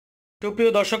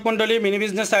সুপ্রিয় দর্শক মণ্ডলী, মিনি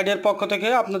বিজনেস আইডিয়ার পক্ষ থেকে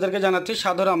আপনাদেরকে জানাচ্ছি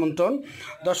সাদর আমন্ত্রণ।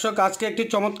 দর্শক, আজকে একটি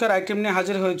চমৎকার আইটেম নিয়ে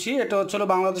হাজির হয়েছি। এটা হচ্ছিল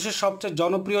বাংলাদেশের সবচেয়ে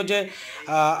জনপ্রিয় যে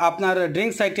আপনার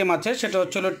ড্রিঙ্কস আইটেম আছে, সেটা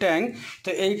হচ্ছিল ট্যাং। তো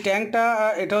এই ট্যাংটা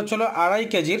এটা হচ্ছিল 2.5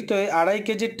 কেজির। তো এই 2.5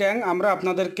 কেজির ট্যাং আমরা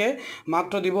আপনাদেরকে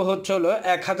মাত্র দিব হচ্ছিল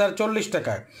 1040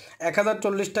 টাকায়।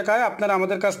 1040 টাকায় আপনারা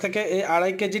আমাদের কাছ থেকে এই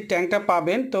 2.5 কেজির ট্যাংটা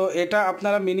পাবেন। তো এটা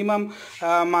আপনারা মিনিমাম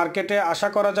মার্কেটে আশা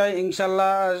করা যায়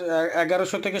ইনশাল্লাহ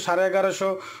 1100 থেকে 1150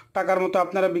 টাকার মতো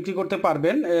আপনারা বিক্রি করতে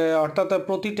পারবেন। অর্থাৎ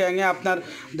প্রতি ট্যাঙে আপনার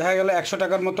দেখা গেল 100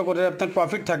 টাকার মতো করে আপনার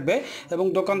প্রফিট থাকবে এবং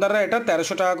দোকানদাররা এটা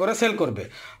 1300 টাকা করে সেল করবে।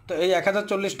 তো এই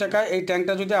 1040 টাকায় এই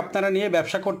ট্যাঙ্কটা যদি আপনারা নিয়ে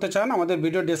ব্যবসা করতে চান, আমাদের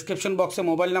ভিডিও ডেসক্রিপশন বক্সে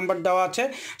মোবাইল নাম্বার দেওয়া আছে।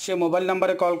 সেই মোবাইল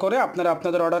নাম্বারে কল করে আপনারা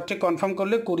আপনাদের অর্ডারটি কনফার্ম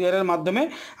করলে কুরিয়ারের মাধ্যমে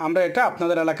আমরা এটা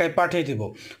আপনাদের এলাকায় পাঠিয়ে দেব।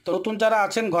 তো নতুন যারা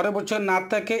আছেন, ঘরে বসে না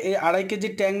থেকে এই 2.5 কেজি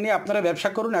ট্যাঙ্ক নিয়ে আপনারা ব্যবসা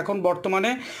করুন। এখন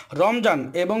বর্তমানে রমজান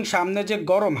এবং সামনে যে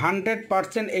গরম,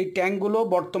 100% এই ট্যাঙ্কগুলো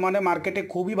বর্তমানে মার্কেটে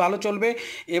খুবই ভালো চলবে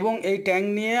এবং এই ট্যাঙ্ক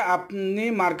নিয়ে আপনি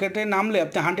মার্কেটে নামলে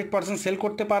আপনি 100% সেল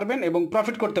করতে পারবেন এবং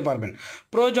প্রফিট করতে পারবেন।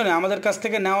 প্রয়োজনে আমাদের কাছ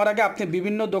থেকে নেওয়ার আগে আপনি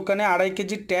বিভিন্ন দোকানে 2.5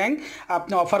 কেজির ট্যাঙ্ক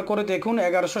আপনি অফার করে দেখুন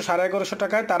 1100 1150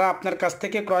 টাকায় তারা আপনার কাছ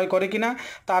থেকে ক্রয় করে কিনা।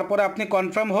 তারপরে আপনি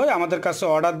কনফার্ম হয়ে আমাদের কাছে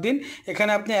অর্ডার দিন।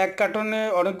 এখানে আপনি এক কার্টনে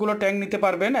অনেকগুলো ট্যাঙ্ক নিতে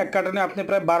পারবেন। এক কার্টনে আপনি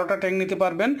প্রায় 12টা ট্যাঙ্ক নিতে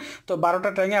পারবেন। তো 12টা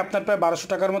ট্যাঙ্কে আপনার প্রায় 1200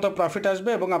 টাকার মতো প্রফিট আসবে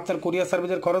এবং আপনার কুরিয়ার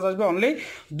সার্ভিসের খরচ আসবে অনলি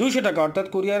 200 টাকা। অর্থাৎ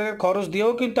কুরিয়ারের খরচ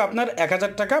দিয়েও কিন্তু আপনার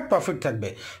 1000 টাকা প্রফিট থাকবে।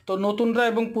 তো নতুনরা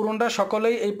এবং পুরনরা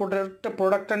সকলেই এই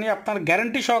প্রোডাক্টটা নিয়ে আপনার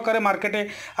গ্যারান্টি সহকারে মার্কেটে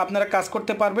আপনারা কাজ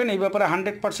করতে পারবেন। এই ব্যাপারে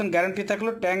 100% গ্যারান্টি থাকলো।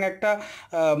 ট্যাং একটা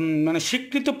মানে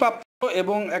স্বীকৃতিপ্রাপ্ত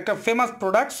এবং একটা ফেমাস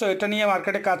প্রোডাক্ট। সো এটা নিয়ে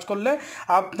মার্কেটে কাজ করলে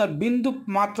আপনার বিন্দু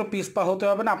মাত্র পিছপা হতে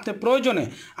হবে না। আপনি প্রয়োজনে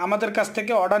আমাদের কাছ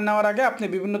থেকে অর্ডার নেওয়ার আগে আপনি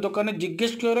বিভিন্ন দোকানে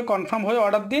জিজ্ঞেস করে কনফার্ম হয়ে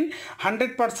অর্ডার দিন।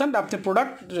 100% আপনি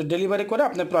প্রোডাক্ট ডেলিভারি করে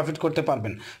আপনি প্রফিট করতে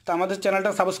পারবেন। তো আমাদের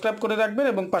চ্যানেলটা সাবস্ক্রাইব করে রাখবেন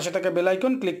এবং পাশে থাকা বেল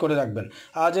আইকন ক্লিক করে রাখবেন।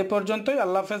 আজ এ পর্যন্তই।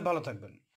 আল্লাহ হাফেজ, ভালো থাকবেন।